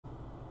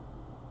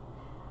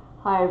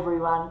Hi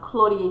everyone,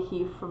 Claudia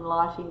here from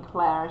Light in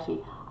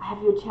Clarity. I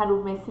have your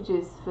channeled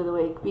messages for the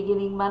week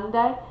beginning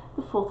Monday,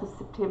 the 4th of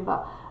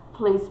September.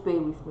 Please be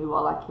with me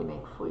while I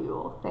connect for you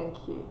all.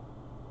 Thank you.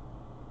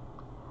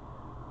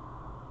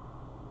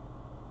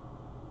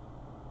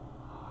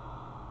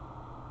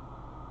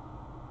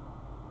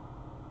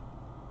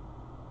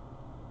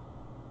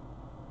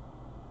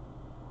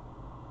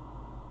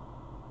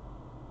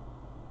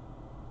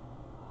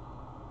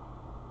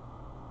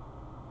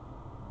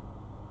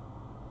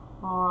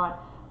 Alright,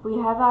 we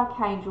have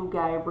Archangel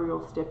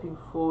Gabriel stepping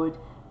forward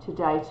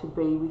today to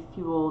be with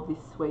you all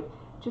this week.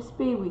 Just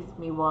be with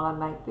me while I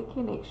make the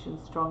connection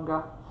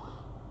stronger.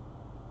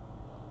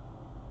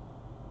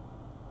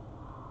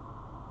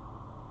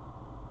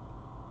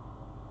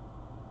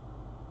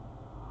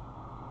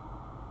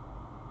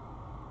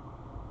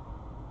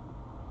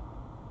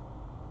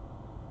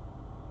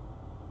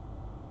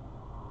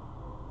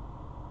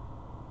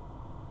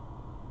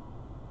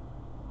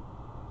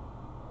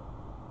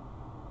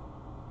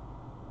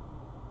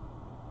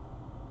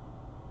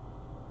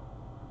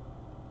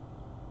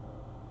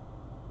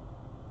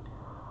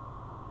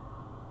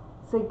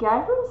 So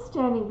Gabriel's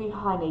standing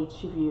behind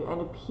each of you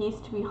and appears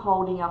to be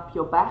holding up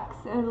your backs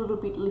and a little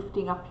bit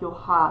lifting up your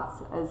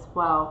hearts as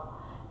well.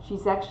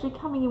 She's actually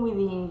coming in with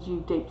the energy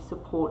of deep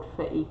support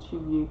for each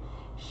of you.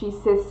 She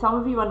says some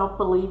of you are not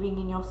believing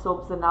in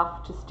yourselves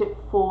enough to step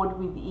forward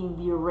within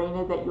the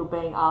arena that you're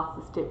being asked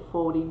to step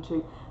forward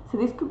into. So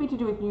this could be to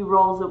do with new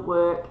roles at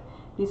work.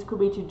 This could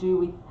be to do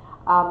with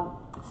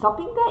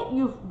something that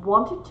you've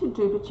wanted to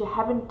do but you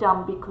haven't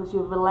done because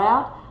you've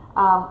allowed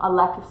a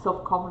lack of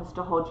self-confidence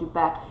to hold you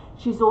back.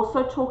 She's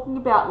also talking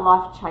about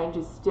life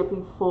changes,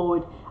 stepping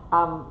forward,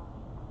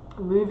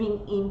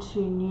 moving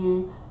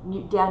into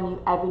down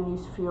new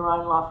avenues for your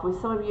own life, where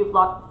some of you have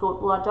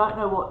thought, well, I don't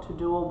know what to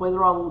do, or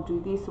whether I will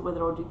do this or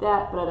whether I'll do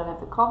that, but I don't have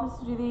the confidence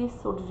to do this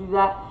or to do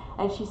that.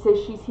 And she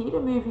says she's here to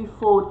move you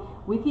forward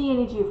with the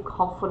energy of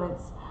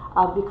confidence,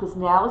 because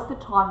now is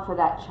the time for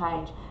that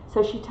change.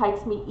 So she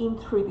takes me in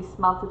through this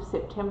month of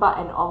September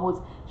and onwards.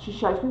 She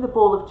shows me the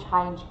ball of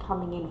change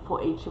coming in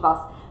for each of us.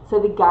 So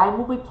the game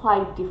will be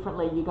played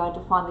differently. You're going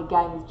to find the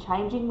game is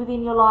changing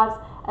within your lives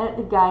and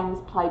the game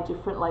is played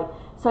differently.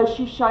 So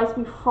she shows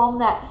me from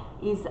that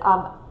is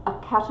a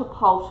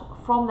catapult.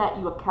 From that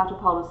you are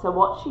catapulted. So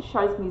what she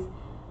shows me is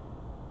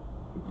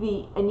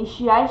the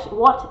initiation.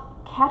 What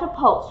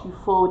catapults you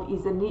forward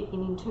is an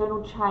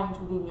internal change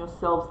within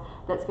yourselves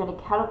that's going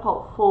to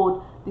catapult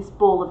forward this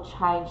ball of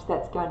change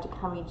that's going to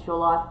come into your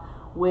life,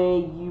 where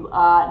you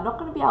are not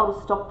going to be able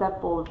to stop that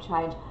ball of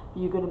change,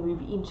 but you're going to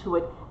move into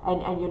it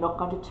and you're not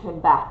going to turn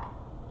back,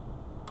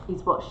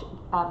 is what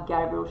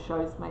Gabriel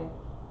shows me.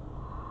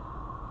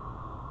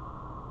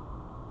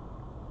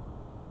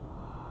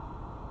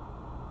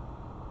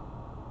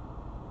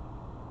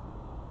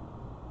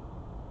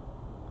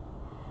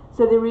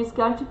 So there is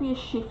going to be a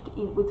shift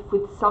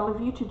with some of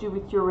you to do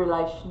with your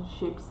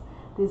relationships.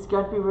 There's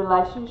going to be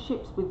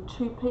relationships with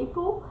two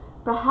people,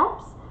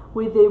 perhaps,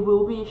 where there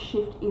will be a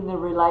shift in the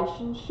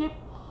relationship.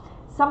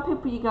 Some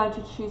people you're going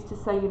to choose to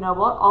say, you know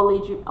what, I'll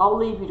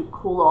leave you to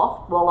cool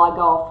off while I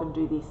go off and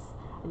do this.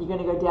 And you're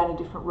going to go down a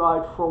different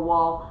road for a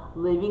while,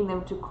 leaving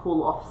them to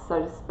cool off,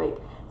 so to speak.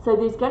 So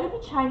there's going to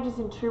be changes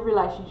in two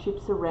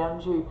relationships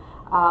around you,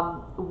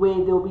 where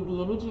there'll be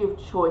the energy of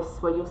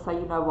choice, where you'll say,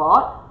 you know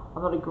what,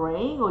 I'm not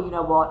agreeing, or you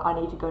know what, I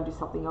need to go and do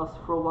something else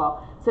for a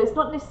while. So it's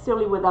not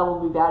necessarily where they will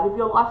move out of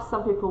your life,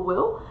 some people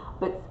will,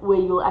 but where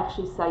you'll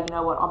actually say, you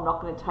know what, I'm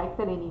not going to take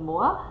that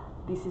anymore.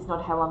 This is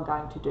not how I'm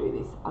going to do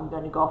this. I'm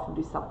going to go off and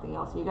do something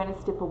else. You're going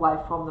to step away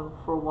from them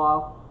for a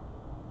while.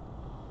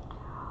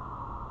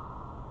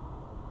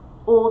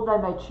 Or they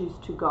may choose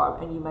to go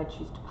and you may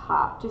choose to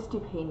part, just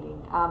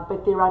depending.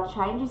 But there are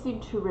changes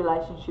in two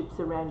relationships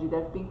around you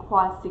that have been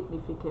quite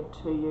significant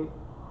to you.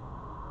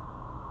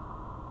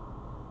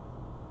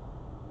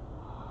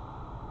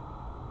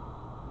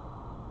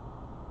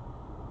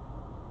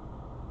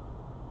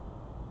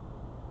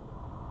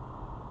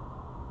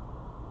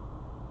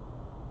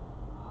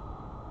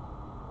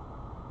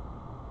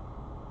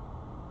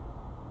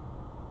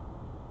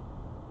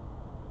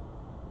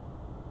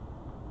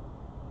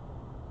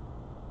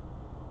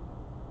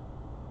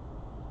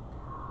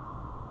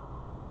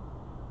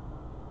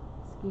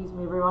 Excuse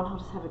me everyone, I'll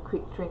just have a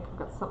quick drink. I've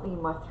got something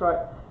in my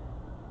throat.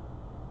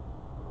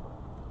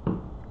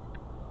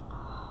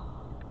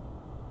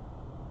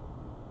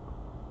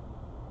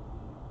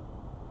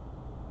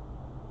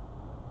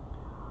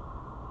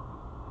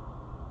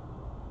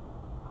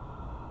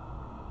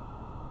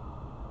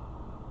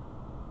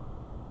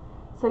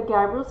 So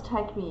Gabriel's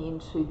taken me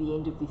into the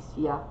end of this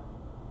year.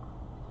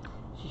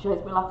 She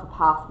shows me like a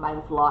path made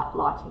of light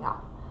lighting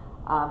up.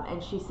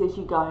 And she says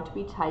you're going to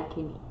be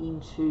taken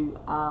into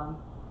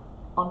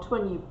onto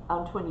a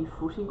new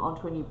footing,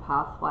 onto a new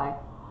pathway.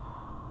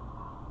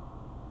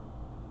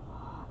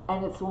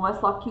 And it's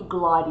almost like you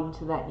glide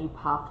into that new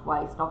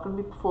pathway. It's not going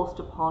to be forced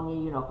upon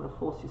you. You're not going to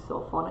force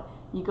yourself on it.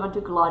 You're going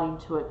to glide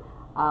into it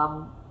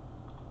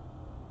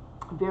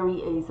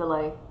very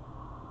easily.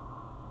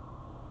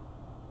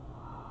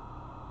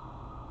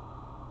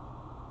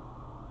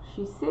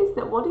 She says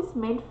that what is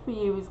meant for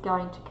you is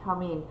going to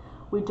come in.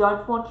 We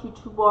don't want you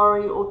to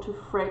worry or to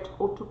fret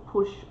or to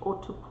push or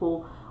to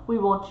pull. We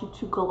want you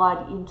to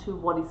glide into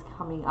what is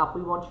coming up.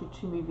 We want you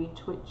to move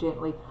into it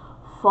gently,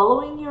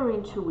 following your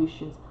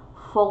intuitions,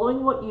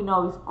 following what you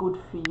know is good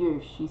for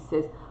you, she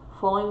says,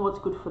 following what's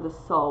good for the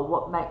soul,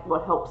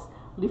 what helps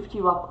lift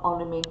you up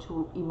on a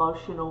mental,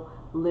 emotional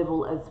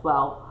level as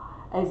well,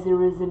 as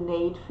there is a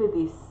need for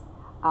this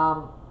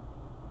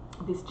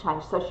this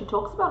change. So she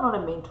talks about on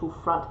a mental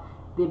front,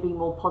 there being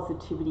more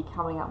positivity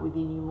coming up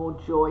within you, more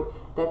joy.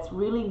 That's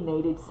really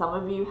needed. Some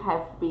of you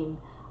have been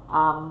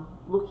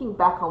looking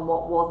back on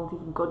what was and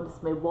thinking,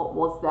 goodness me, what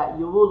was that?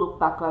 You will look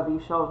back over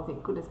your shoulder and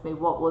think, goodness me,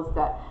 what was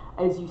that?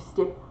 As you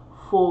step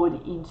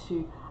forward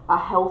into a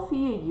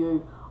healthier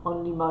you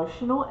on an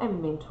emotional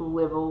and mental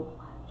level,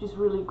 which is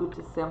really good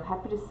to see. I'm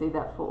happy to see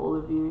that for all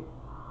of you.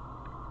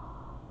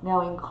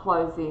 Now in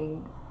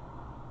closing,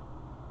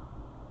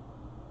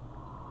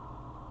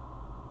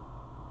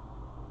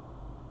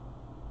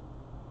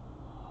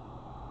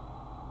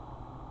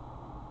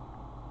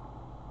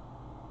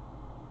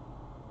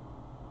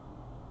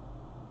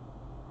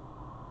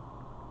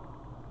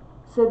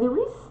 so there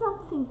is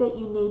something that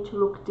you need to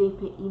look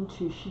deeper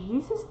into. She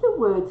uses the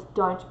words,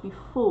 don't be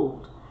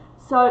fooled.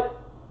 So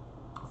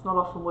it's not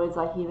often words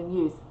I hear them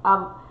use.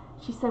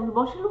 She's saying we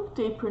want you to look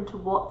deeper into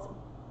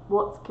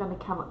what's going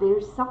to come up. There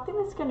is something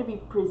that's going to be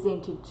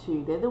presented to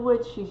you. They're the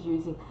words she's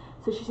using.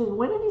 So she says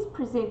when it is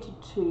presented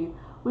to you,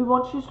 we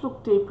want you to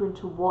look deeper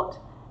into what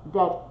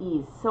that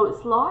is. So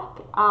it's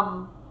like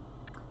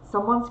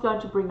someone's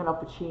going to bring an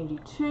opportunity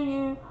to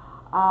you,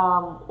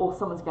 or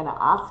someone's going to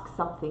ask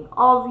something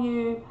of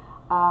you.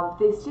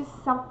 There's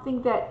just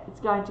something that is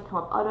going to come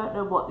up. I don't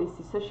know what this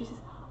is. So she says,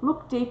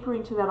 look deeper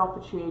into that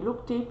opportunity.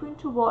 Look deeper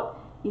into what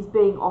is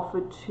being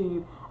offered to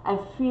you and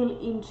feel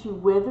into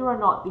whether or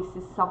not this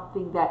is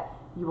something that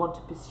you want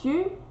to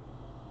pursue.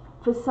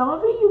 For some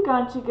of you, you're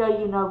going to go,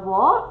 you know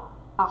what?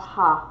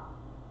 Aha.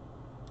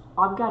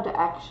 I'm going to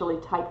actually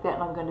take that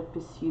and I'm going to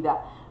pursue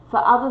that.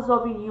 For others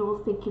of you, you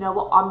will think, you know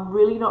what? I'm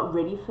really not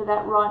ready for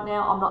that right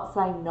now. I'm not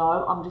saying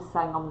no. I'm just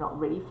saying I'm not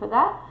ready for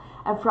that.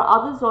 And for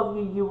others of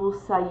you, you will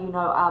say, you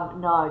know,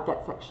 no,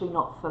 that's actually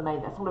not for me.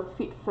 That's not a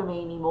fit for me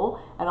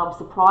anymore. And I'm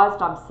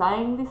surprised I'm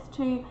saying this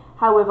to you.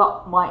 However,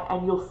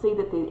 and you'll see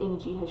that the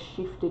energy has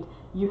shifted.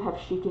 You have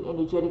shifted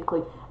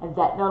energetically, and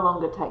that no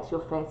longer takes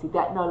your fancy.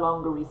 That no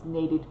longer is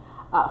needed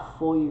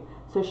for you.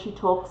 So she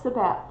talks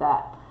about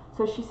that.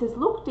 So she says,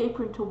 look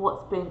deeper into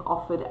what's being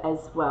offered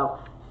as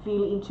well.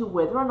 Feel into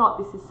whether or not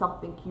this is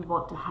something you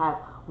want to have,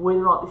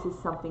 whether or not this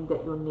is something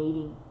that you're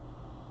needing.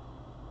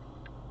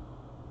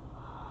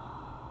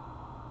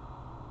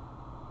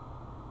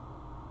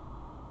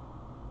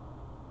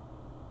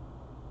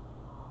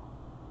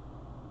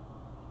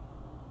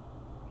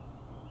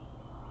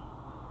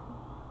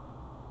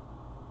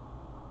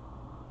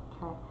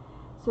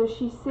 So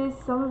she says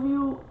some of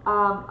you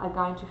are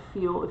going to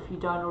feel, if you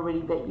don't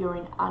already, that you're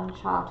in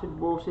uncharted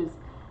waters.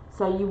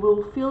 So you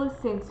will feel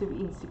a sense of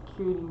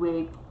insecurity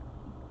where,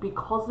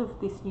 because of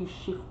this new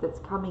shift that's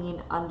coming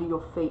in under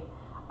your feet,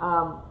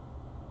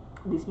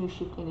 this new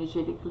shift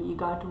energetically, you're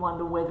going to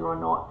wonder whether or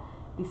not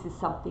this is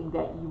something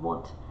that you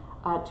want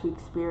to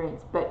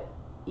experience. But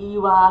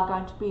you are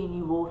going to be in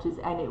new waters,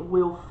 and it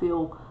will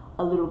feel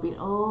a little bit,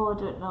 oh, I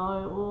don't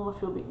know, oh, I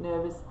feel a bit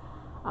nervous.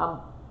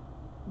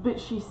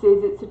 But she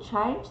says it's a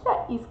change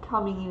that is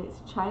coming in, it's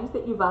a change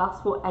that you've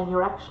asked for, and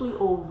you're actually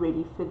all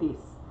ready for this.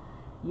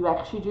 You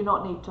actually do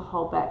not need to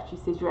hold back. She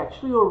says you're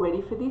actually all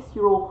ready for this,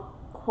 you're all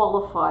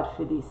qualified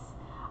for this,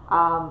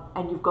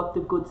 and you've got the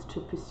goods to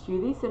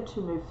pursue this and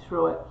to move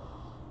through it,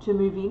 to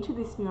move into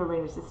this new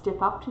arena, to step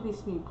up to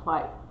this new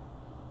plate.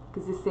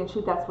 Because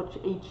essentially that's what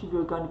each of you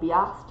are going to be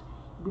asked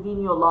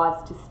within your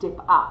lives, to step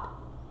up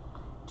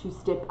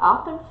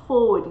and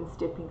forward in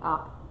stepping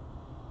up.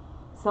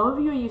 Some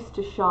of you are used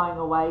to shying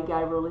away.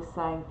 Gabriel is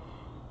saying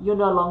you're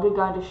no longer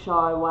going to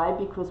shy away,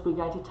 because we're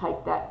going to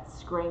take that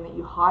screen that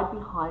you hide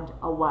behind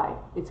away.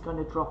 It's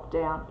going to drop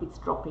down. It's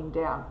dropping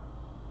down.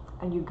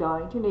 And you're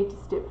going to need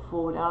to step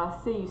forward. And I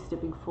see you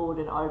stepping forward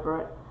and over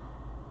it.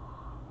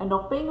 And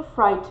not being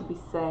afraid to be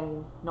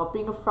seen. Not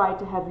being afraid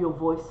to have your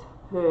voice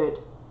heard.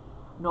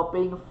 Not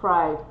being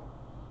afraid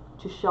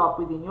to show up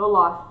within your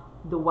life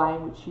the way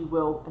in which you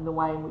will and the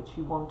way in which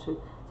you want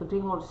to. So I'm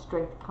feeling a lot of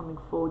strength coming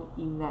forward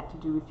in that, to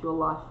do with your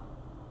life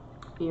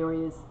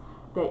areas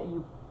that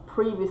you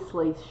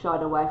previously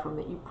shied away from,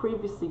 that you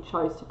previously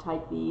chose to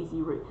take the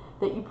easy route,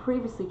 that you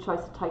previously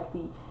chose to take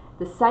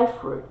the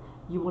safe route.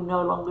 You will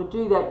no longer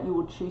do that. You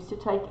will choose to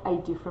take a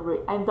different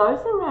route. And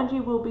those around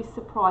you will be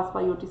surprised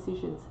by your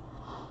decisions.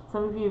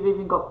 Some of you have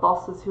even got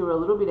bosses who are a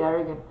little bit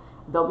arrogant.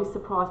 They'll be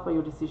surprised by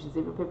your decisions,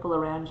 even people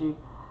around you.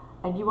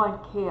 And you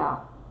won't care.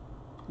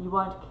 You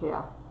won't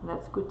care. And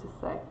that's good to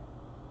say.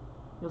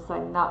 You'll say,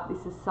 no,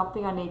 this is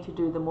something I need to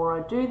do. The more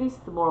I do this,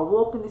 the more I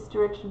walk in this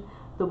direction,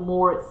 the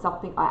more it's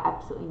something I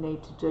absolutely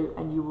need to do,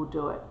 and you will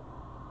do it.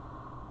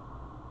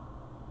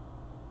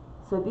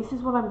 So this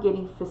is what I'm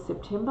getting for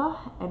September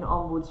and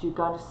onwards. You're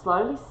going to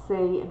slowly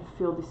see and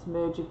feel this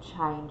merge of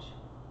change.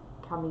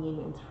 coming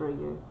in and through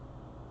you.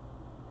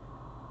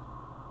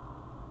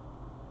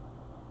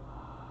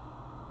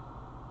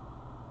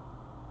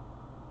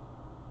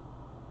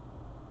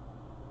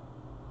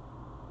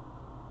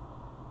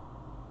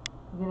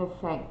 I'm going to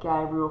thank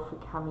Gabriel for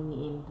coming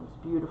in. It was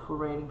a beautiful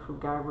reading from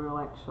Gabriel,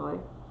 actually.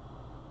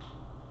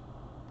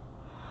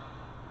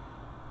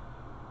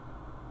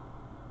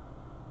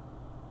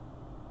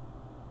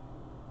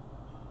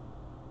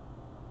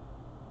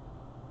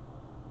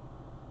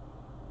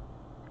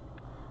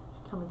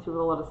 Coming through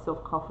with a lot of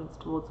self-confidence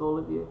towards all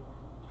of you,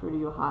 through to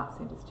your heart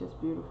centre. It's just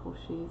beautiful.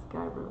 She is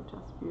Gabriel,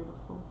 just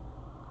beautiful.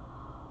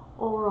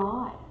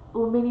 Alright,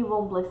 well, many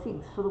warm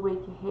blessings for the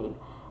week ahead,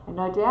 and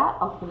no doubt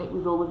I'll connect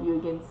with all of you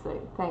again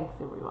soon. Thanks,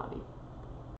 everybody.